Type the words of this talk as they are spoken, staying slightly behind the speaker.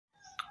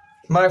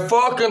My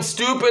fucking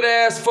stupid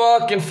ass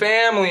fucking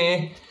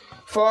family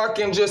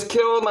fucking just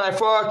killed my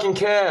fucking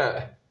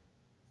cat.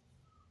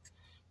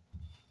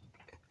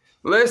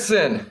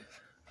 Listen,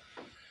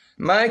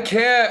 my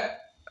cat,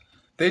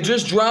 they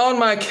just drowned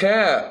my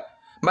cat.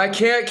 My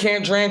cat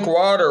can't drink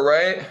water,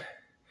 right?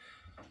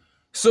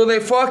 So they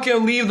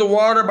fucking leave the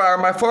water bar.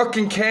 My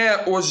fucking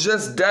cat was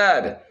just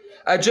dead.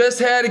 I just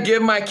had to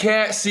give my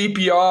cat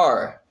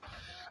CPR.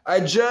 I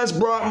just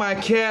brought my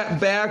cat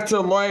back to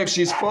life.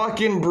 She's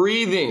fucking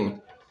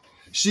breathing.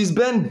 She's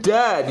been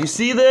dead. You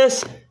see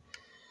this?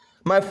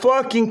 My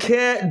fucking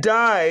cat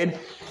died.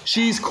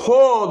 She's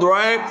cold,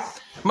 right?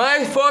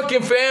 My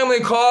fucking family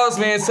calls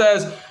me and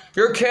says,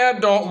 your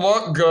cat don't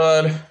look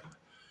good.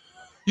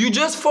 You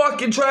just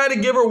fucking tried to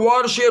give her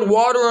water. She had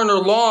water in her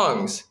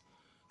lungs.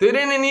 They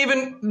didn't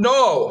even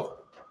know.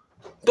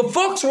 The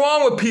fuck's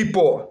wrong with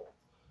people?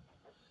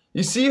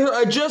 You see her?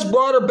 I just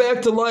brought her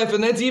back to life,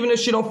 and that's even if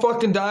she don't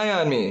fucking die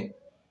on me.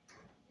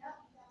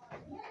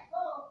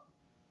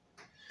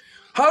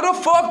 How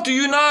the fuck do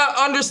you not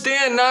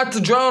understand not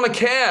to drown a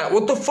cat?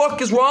 What the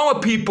fuck is wrong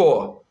with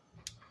people?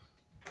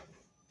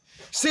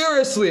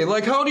 Seriously,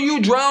 like how do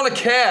you drown a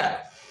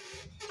cat?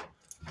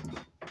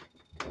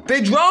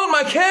 They drowned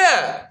my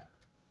cat.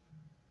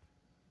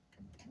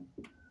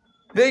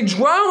 They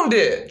drowned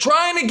it,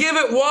 trying to give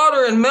it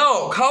water and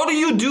milk. How do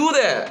you do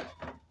that?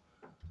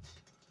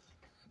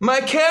 My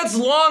cat's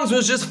lungs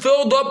was just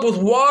filled up with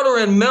water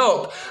and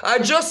milk. I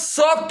just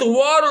sucked the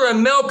water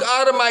and milk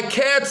out of my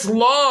cat's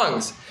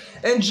lungs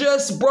and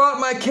just brought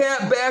my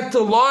cat back to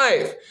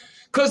life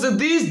because of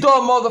these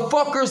dumb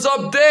motherfuckers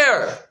up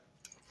there.